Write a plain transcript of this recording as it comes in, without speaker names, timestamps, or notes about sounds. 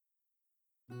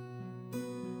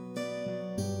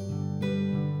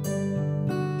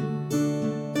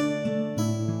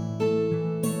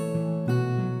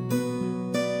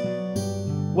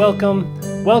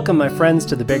Welcome, my friends,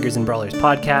 to the Beggars and Brawlers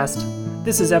podcast.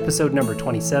 This is episode number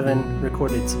 27,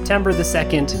 recorded September the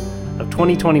 2nd of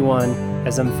 2021,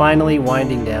 as I'm finally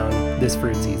winding down this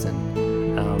fruit season.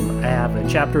 I have a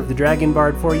chapter of the Dragon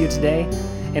Bard for you today,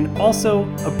 and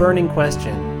also a burning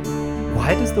question.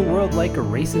 Why does the world like a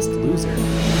racist loser?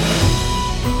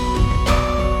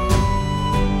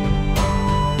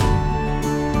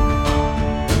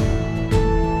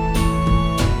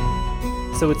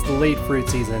 So it's the late fruit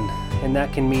season, and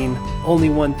that can mean only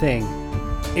one thing: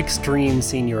 extreme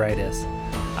senioritis.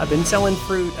 I've been selling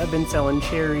fruit, I've been selling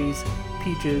cherries,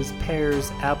 peaches,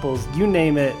 pears, apples, you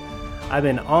name it. I've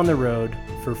been on the road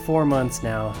for 4 months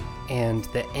now, and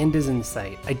the end is in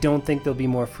sight. I don't think there'll be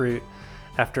more fruit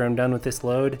after I'm done with this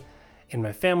load, and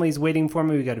my family's waiting for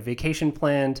me. We got a vacation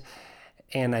planned,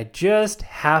 and I just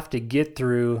have to get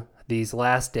through these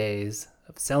last days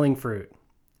of selling fruit.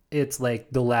 It's like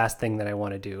the last thing that I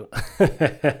want to do.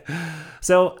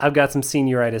 So I've got some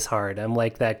senioritis hard. I'm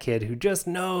like that kid who just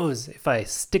knows if I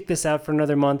stick this out for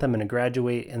another month, I'm going to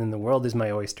graduate and then the world is my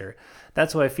oyster.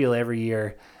 That's how I feel every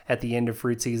year at the end of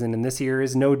fruit season, and this year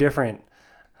is no different.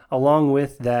 Along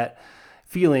with that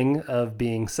feeling of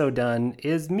being so done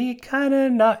is me kind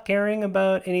of not caring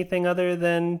about anything other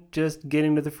than just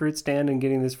getting to the fruit stand and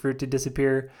getting this fruit to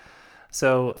disappear.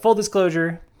 So full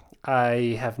disclosure,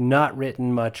 I have not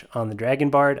written much on the Dragon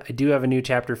Bard. I do have a new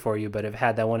chapter for you, but I've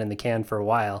had that one in the can for a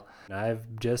while.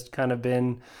 I've just kind of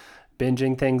been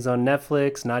binging things on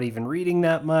Netflix, not even reading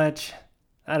that much.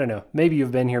 I don't know. Maybe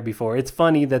you've been here before. It's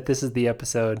funny that this is the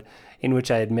episode in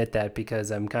which I admit that, because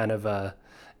I'm kind of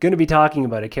going to be talking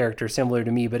about a character similar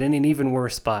to me, but in an even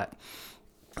worse spot.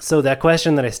 So that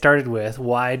question that I started with,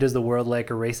 why does the world like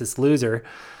a racist loser,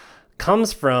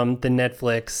 comes from the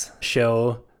Netflix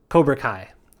show Cobra Kai.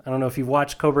 I don't know if you've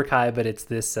watched Cobra Kai, but it's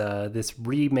this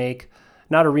remake,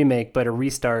 not a remake, but a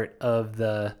restart of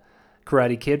the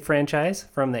Karate Kid franchise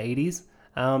from the 80s.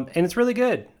 And it's really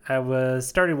good. I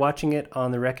started watching it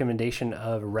on the recommendation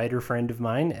of a writer friend of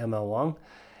mine, ML Wong,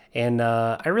 and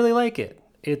I really like it.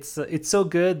 It's so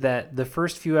good that the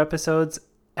first few episodes,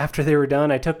 after they were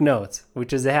done, I took notes,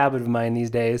 which is a habit of mine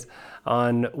these days,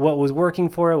 on what was working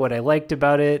for it, what I liked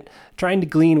about it, trying to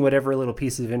glean whatever little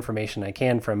pieces of information I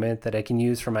can from it that I can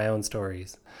use for my own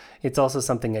stories. It's also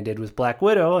something I did with Black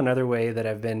Widow, another way that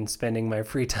I've been spending my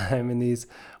free time in these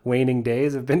waning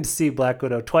days. I've been to see Black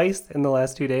Widow twice in the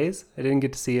last 2 days. I didn't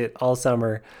get to see it all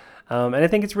summer. And I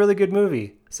think it's a really good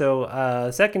movie.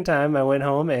 So second time I went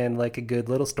home, and like a good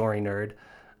little story nerd,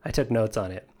 I took notes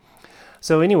on it.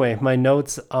 So anyway, my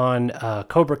notes on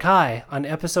Cobra Kai on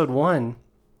episode 1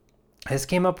 has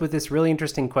came up with this really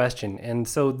interesting question. And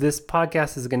so this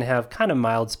podcast is going to have kind of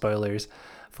mild spoilers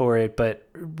for it, but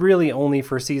really only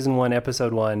for season 1,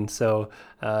 episode 1. So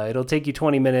it'll take you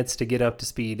 20 minutes to get up to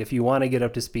speed if you want to get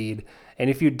up to speed. And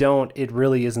if you don't, it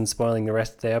really isn't spoiling the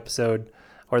rest of the episode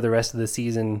or the rest of the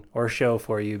season or show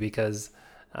for you, because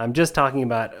I'm just talking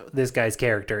about this guy's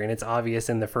character, and it's obvious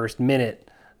in the first minute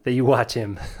that you watch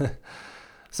him.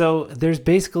 So there's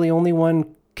basically only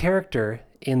one character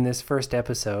in this first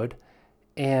episode,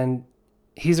 and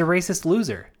he's a racist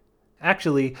loser.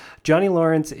 Actually, Johnny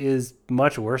Lawrence is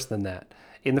much worse than that.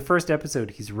 In the first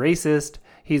episode, he's racist,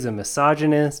 he's a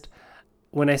misogynist.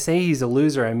 When I say he's a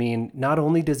loser, I mean, not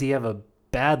only does he have a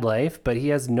bad life, but he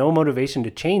has no motivation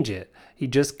to change it. He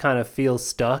just kind of feels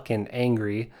stuck and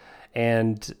angry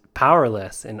and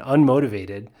powerless and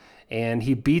unmotivated. And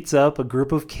he beats up a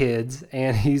group of kids,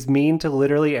 and he's mean to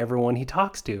literally everyone he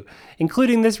talks to,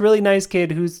 including this really nice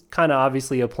kid who's kind of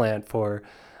obviously a plant for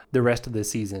the rest of the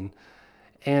season.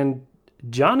 And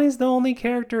Johnny's the only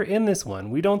character in this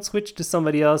one. We don't switch to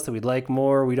somebody else that we'd like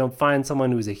more. We don't find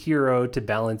someone who's a hero to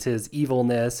balance his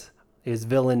evilness, his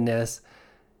villainness.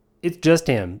 It's just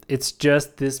him. It's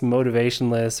just this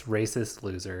motivationless, racist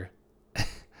loser.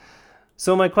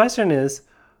 So my question is,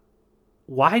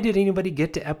 why did anybody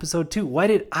get to episode 2? Why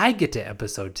did I get to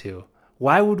episode 2?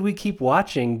 Why would we keep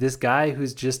watching this guy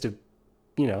who's just a,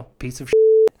 piece of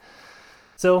shit?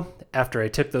 So after I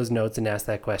took those notes and asked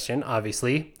that question,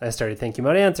 obviously, I started thinking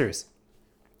about answers.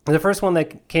 And the first one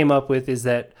that came up with is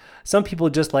that some people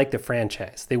just like the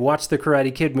franchise. They watch the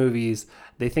Karate Kid movies.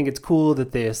 They think it's cool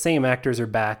that the same actors are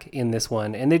back in this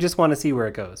one, and they just want to see where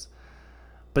it goes.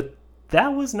 But that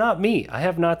was not me. I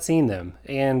have not seen them,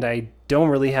 and I don't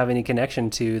really have any connection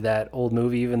to that old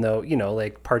movie, even though,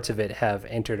 parts of it have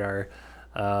entered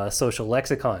our social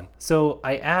lexicon. So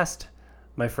I asked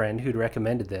my friend who'd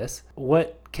recommended this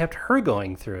what kept her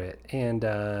going through it,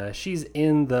 and she's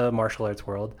in the martial arts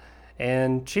world,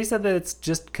 and she said that it's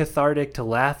just cathartic to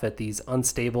laugh at these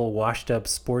unstable, washed-up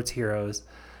sports heroes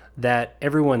that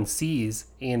everyone sees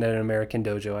in an American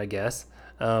dojo, I guess,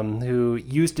 who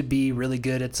used to be really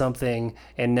good at something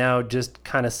and now just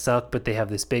kind of suck, but they have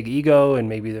this big ego and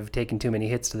maybe they've taken too many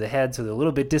hits to the head, so they're a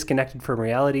little bit disconnected from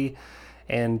reality.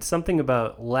 And something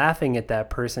about laughing at that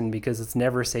person because it's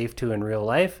never safe to in real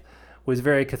life was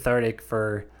very cathartic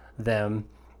for them.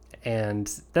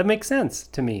 And that makes sense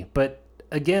to me. But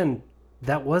again,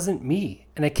 that wasn't me.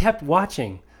 And I kept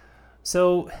watching.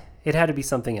 So it had to be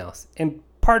something else. And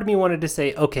part of me wanted to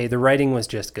say, okay, the writing was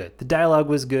just good. The dialogue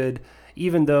was good,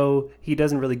 even though he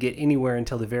doesn't really get anywhere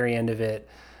until the very end of it.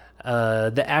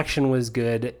 The action was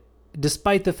good.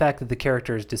 Despite the fact that the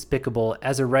character is despicable,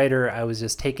 as a writer, I was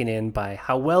just taken in by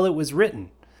how well it was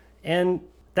written. And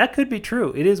that could be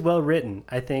true. It is well written.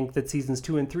 I think that seasons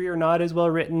 2 and 3 are not as well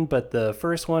written, but the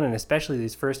first one, and especially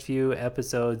these first few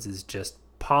episodes, is just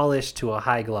polished to a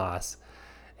high gloss.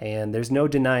 And there's no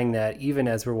denying that even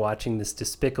as we're watching this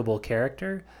despicable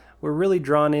character, we're really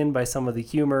drawn in by some of the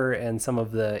humor and some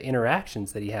of the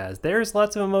interactions that he has. There's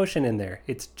lots of emotion in there.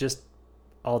 It's just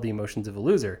all the emotions of a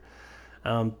loser.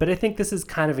 But I think this is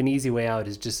kind of an easy way out,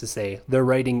 is just to say the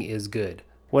writing is good.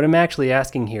 What I'm actually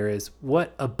asking here is,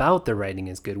 what about the writing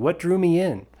is good? What drew me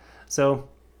in? So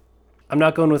I'm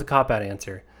not going with a cop-out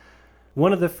answer.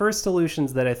 One of the first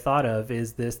solutions that I thought of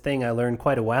is this thing I learned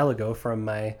quite a while ago from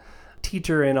my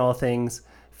teacher in all things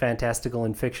fantastical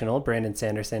and fictional, Brandon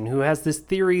Sanderson, who has this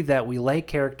theory that we like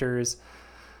characters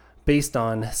based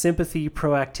on sympathy,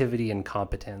 proactivity, and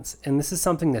competence. And this is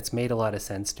something that's made a lot of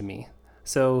sense to me.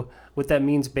 So what that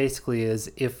means basically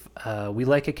is if we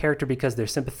like a character because they're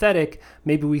sympathetic,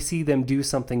 maybe we see them do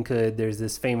something good. There's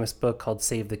this famous book called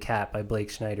Save the Cat by Blake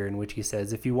Schneider, in which he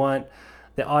says, if you want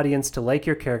the audience to like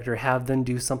your character, have them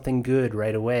do something good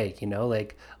right away,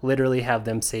 like literally have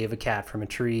them save a cat from a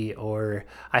tree. Or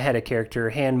I had a character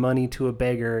hand money to a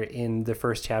beggar in the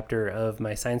first chapter of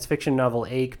my science fiction novel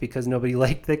Ache because nobody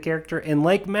liked the character, and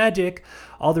like magic,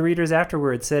 all the readers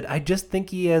afterwards said, I just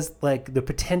think he has like the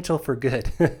potential for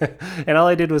good. And all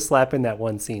I did was slap in that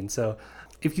one scene. So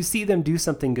if you see them do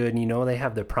something good and they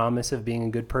have the promise of being a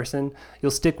good person,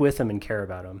 you'll stick with them and care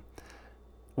about them.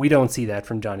 We don't see that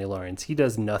from Johnny Lawrence. He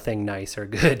does nothing nice or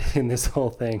good in this whole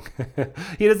thing.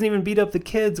 He doesn't even beat up the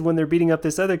kids when they're beating up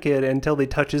this other kid until they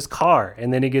touch his car,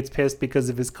 and then he gets pissed because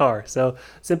of his car. So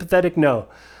sympathetic, no.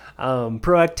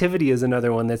 Proactivity is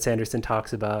another one that Sanderson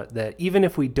talks about, that even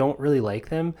if we don't really like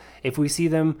them, if we see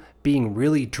them being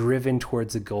really driven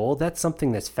towards a goal, that's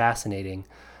something that's fascinating.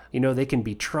 They can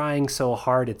be trying so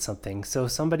hard at something. So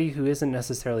somebody who isn't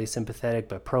necessarily sympathetic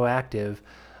but proactive,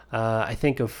 I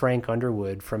think of Frank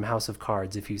Underwood from House of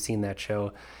Cards, if you've seen that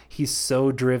show. He's so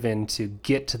driven to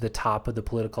get to the top of the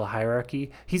political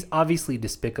hierarchy. He's obviously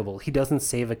despicable. He doesn't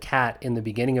save a cat in the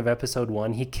beginning of episode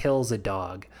 1. He kills a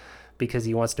dog because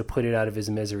he wants to put it out of his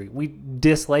misery. We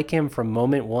dislike him from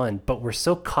moment 1, but we're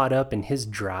so caught up in his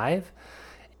drive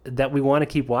that we want to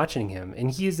keep watching him.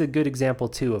 And he's a good example,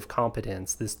 too, of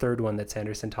competence, this third one that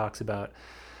Sanderson talks about.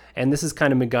 And this is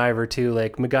kind of MacGyver too.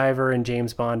 Like MacGyver and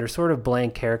James Bond are sort of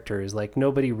blank characters. Like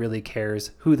nobody really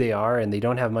cares who they are and they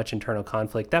don't have much internal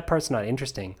conflict. That part's not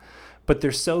interesting. But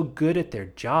they're so good at their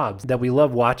jobs that we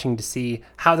love watching to see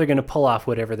how they're going to pull off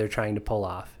whatever they're trying to pull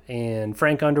off. And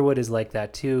Frank Underwood is like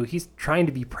that too. He's trying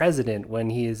to be president when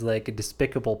he is like a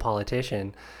despicable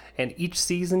politician. And each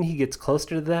season he gets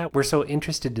closer to that. We're so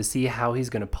interested to see how he's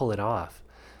going to pull it off.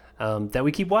 That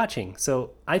we keep watching.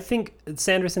 So I think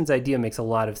Sanderson's idea makes a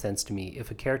lot of sense to me. If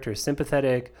a character is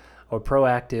sympathetic or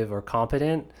proactive or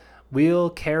competent, we'll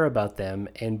care about them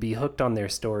and be hooked on their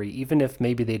story, even if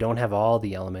maybe they don't have all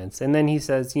the elements. And then he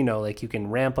says, like you can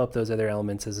ramp up those other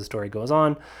elements as the story goes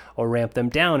on, or ramp them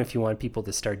down if you want people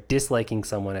to start disliking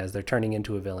someone as they're turning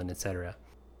into a villain, etc.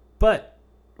 But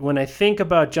when I think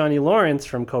about Johnny Lawrence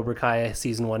from Cobra Kai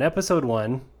Season 1, Episode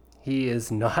 1, he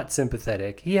is not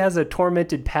sympathetic. He has a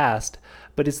tormented past,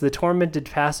 but it's the tormented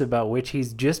past about which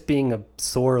he's just being a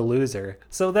sore loser.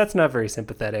 So that's not very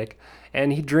sympathetic.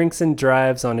 And he drinks and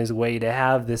drives on his way to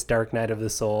have this dark night of the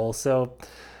soul. So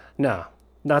no,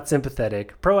 not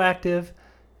sympathetic. Proactive.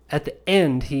 At the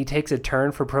end, he takes a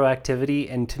turn for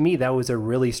proactivity, and to me, that was a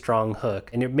really strong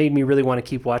hook. And it made me really want to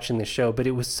keep watching the show, but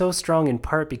it was so strong in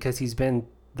part because he's been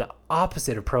the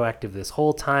opposite of proactive this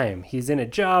whole time. He's in a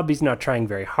job he's not trying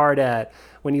very hard at.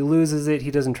 When he loses it, he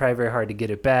doesn't try very hard to get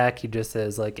it back. He just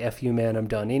says like, F you, man, I'm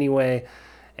done anyway.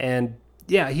 And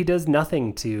yeah, he does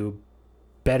nothing to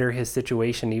better his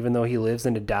situation, even though he lives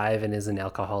in a dive and is an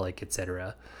alcoholic,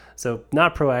 etc. So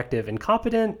not proactive. And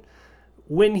competent,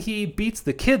 when he beats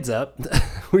the kids up,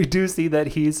 we do see that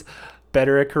he's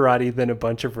better at karate than a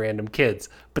bunch of random kids.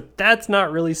 But that's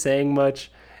not really saying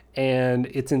much. And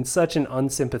it's in such an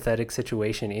unsympathetic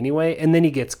situation anyway. And then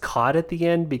he gets caught at the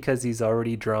end because he's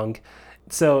already drunk.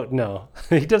 So, no,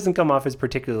 he doesn't come off as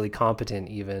particularly competent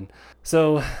even.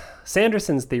 So,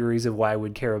 Sanderson's theories of why I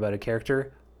would care about a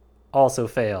character also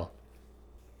fail.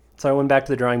 So I went back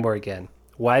to the drawing board again.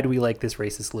 Why do we like this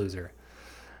racist loser?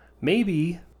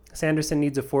 Maybe Sanderson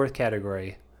needs a fourth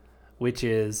category, which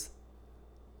is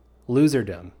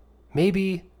loserdom.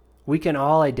 Maybe we can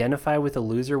all identify with a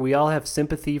loser. We all have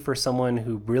sympathy for someone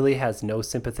who really has no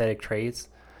sympathetic traits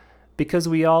because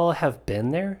we all have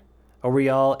been there, or we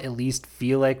all at least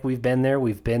feel like we've been there.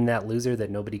 We've been that loser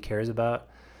that nobody cares about.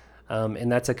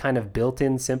 And that's a kind of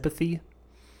built-in sympathy.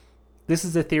 This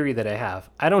is a theory that I have.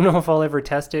 I don't know if I'll ever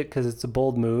test it because it's a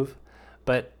bold move,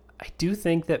 but I do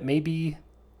think that maybe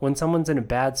when someone's in a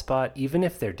bad spot, even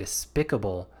if they're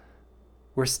despicable,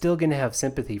 we're still going to have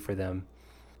sympathy for them.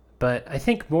 But I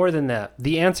think more than that,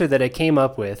 the answer that I came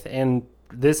up with, and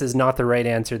this is not the right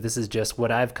answer, this is just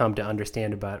what I've come to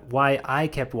understand about why I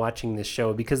kept watching this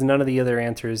show, because none of the other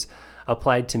answers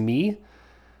applied to me,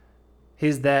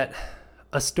 is that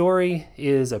a story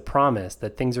is a promise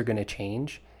that things are going to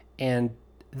change. And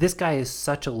this guy is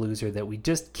such a loser that we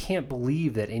just can't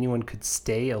believe that anyone could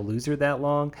stay a loser that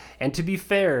long. And to be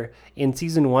fair, in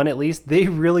season 1 at least, they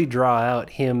really draw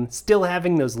out him still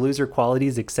having those loser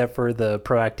qualities except for the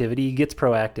proactivity. He gets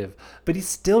proactive, but he's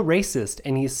still racist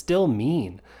and he's still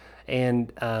mean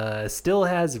and still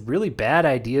has really bad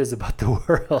ideas about the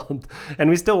world. And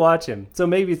we still watch him. So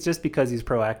maybe it's just because he's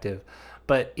proactive.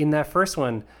 But in that first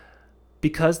one,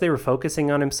 because they were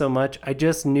focusing on him so much, I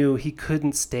just knew he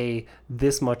couldn't stay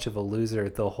this much of a loser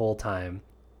the whole time.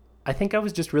 I think I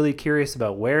was just really curious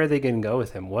about where are they going to go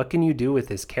with him? What can you do with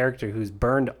this character who's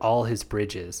burned all his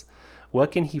bridges?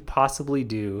 What can he possibly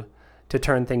do to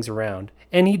turn things around?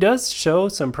 And he does show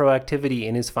some proactivity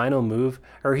in his final move,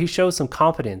 or he shows some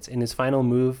competence in his final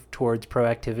move towards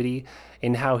proactivity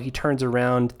in how he turns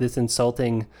around this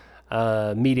insulting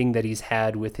meeting that he's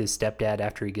had with his stepdad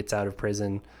after he gets out of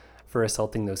prison for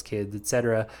assaulting those kids,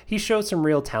 etc. He shows some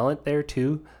real talent there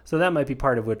too, so that might be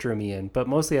part of what drew me in, but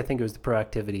mostly I think it was the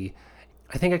proactivity.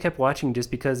 I think I kept watching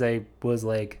just because I was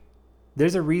like,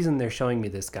 there's a reason they're showing me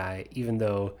this guy, even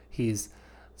though he's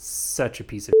such a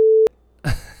piece of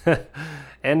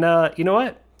And you know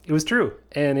what? It was true.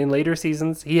 And in later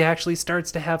seasons, he actually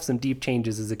starts to have some deep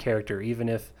changes as a character, even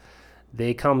if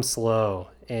they come slow,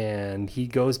 and he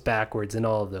goes backwards and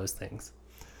all of those things.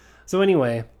 So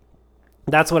anyway,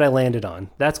 that's what I landed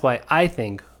on. That's why I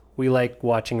think we like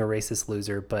watching a racist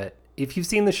loser. But if you've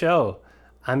seen the show,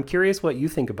 I'm curious what you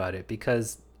think about it,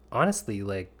 because honestly,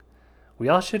 like, we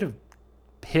all should have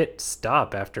hit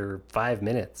stop after 5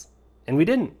 minutes, and we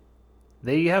didn't.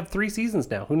 They have 3 seasons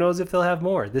now. Who knows if they'll have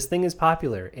more? This thing is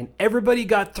popular, and everybody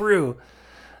got through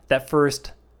that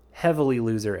first heavily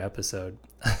loser episode,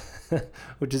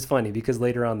 which is funny because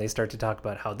later on they start to talk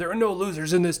about how there are no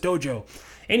losers in this dojo.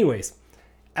 Anyways,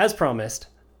 as promised,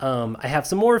 I have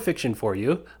some more fiction for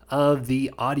you of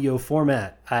the audio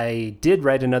format. I did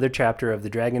write another chapter of The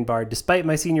Dragon Bard despite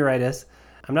my senioritis.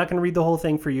 I'm not going to read the whole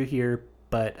thing for you here,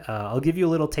 but I'll give you a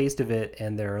little taste of it,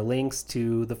 and there are links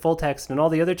to the full text and all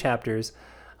the other chapters,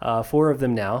 4 of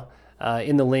them now,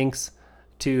 in the links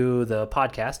to the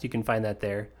podcast. You can find that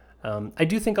there. I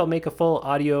do think I'll make a full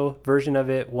audio version of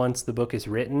it once the book is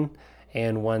written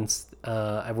and once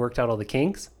I've worked out all the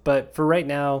kinks. But for right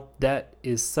now, that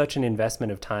is such an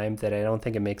investment of time that I don't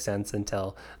think it makes sense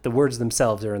until the words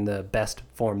themselves are in the best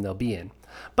form they'll be in.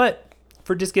 But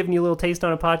for just giving you a little taste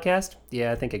on a podcast,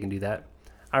 yeah, I think I can do that.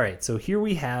 All right, so here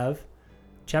we have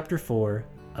Chapter 4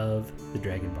 of The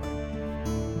Dragon Bard.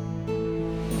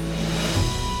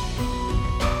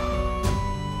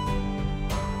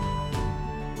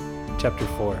 Chapter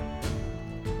 4.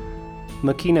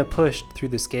 Makina pushed through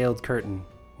the scaled curtain,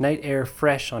 night air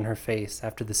fresh on her face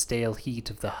after the stale heat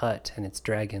of the hut and its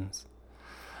dragons.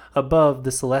 Above,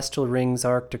 the celestial rings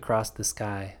arced across the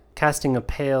sky, casting a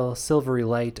pale, silvery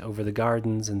light over the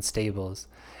gardens and stables,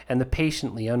 and the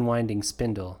patiently unwinding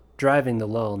spindle, driving the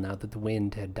lull now that the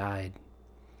wind had died.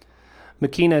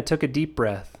 Makina took a deep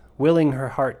breath, willing her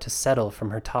heart to settle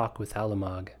from her talk with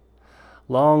Alamog.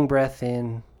 Long breath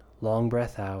in, long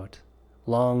breath out,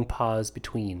 long pause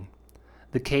between.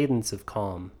 The cadence of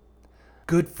calm.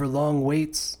 Good for long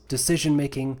waits,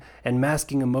 decision-making, and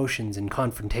masking emotions in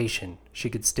confrontation, she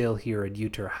could still hear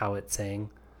Adjutor Howitt saying.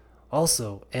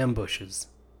 Also, ambushes.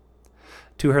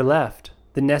 To her left,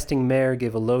 the nesting mare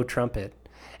gave a low trumpet,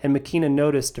 and Makina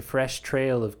noticed a fresh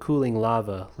trail of cooling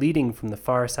lava leading from the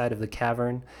far side of the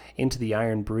cavern into the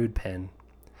iron brood pen.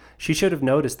 She should have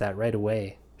noticed that right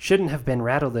away. Shouldn't have been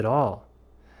rattled at all.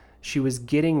 She was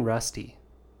getting rusty.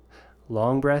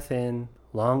 Long breath in,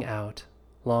 long out,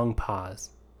 long pause.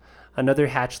 Another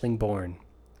hatchling born.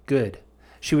 Good.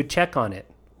 She would check on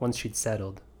it once she'd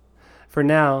settled. For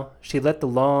now, she let the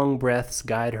long breaths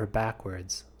guide her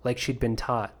backwards, like she'd been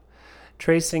taught,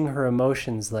 tracing her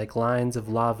emotions like lines of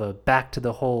lava back to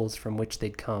the holes from which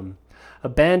they'd come,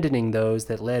 abandoning those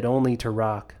that led only to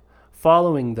rock,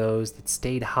 following those that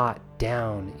stayed hot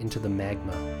down into the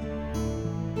magma.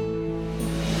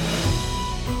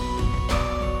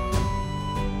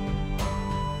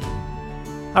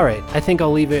 All right, I think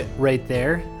I'll leave it right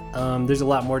there. There's a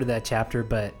lot more to that chapter,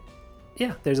 but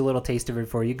yeah, there's a little taste of it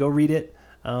for you. Go read it.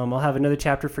 I'll have another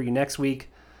chapter for you next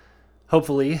week.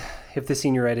 Hopefully, if the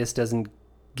senioritis doesn't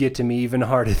get to me even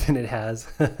harder than it has.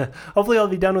 Hopefully I'll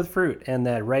be done with fruit and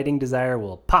that writing desire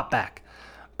will pop back.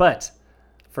 But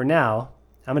for now,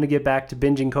 I'm going to get back to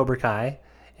binging Cobra Kai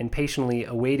and patiently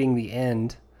awaiting the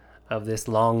end of this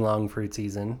long, long fruit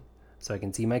season so I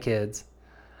can see my kids.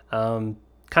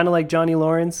 Kind of like Johnny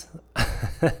Lawrence,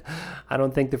 I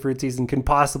don't think the fruit season can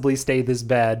possibly stay this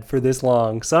bad for this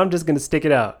long. So I'm just going to stick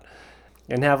it out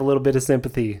and have a little bit of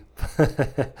sympathy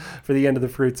for the end of the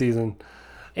fruit season.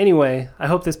 Anyway, I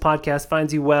hope this podcast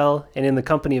finds you well and in the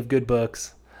company of good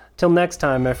books. Till next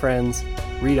time, my friends,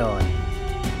 read on.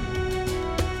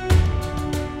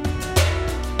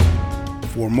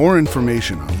 For more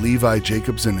information on Levi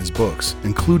Jacobs and his books,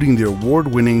 including the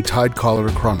award-winning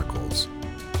Tidecaller Chronicles,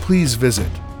 please visit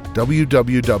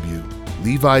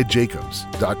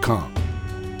www.levijacobs.com.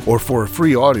 Or for a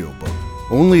free audiobook,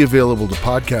 only available to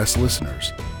podcast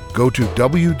listeners, go to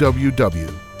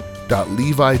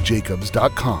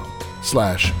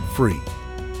www.levijacobs.com/free.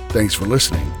 Thanks for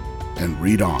listening, and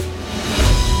read on.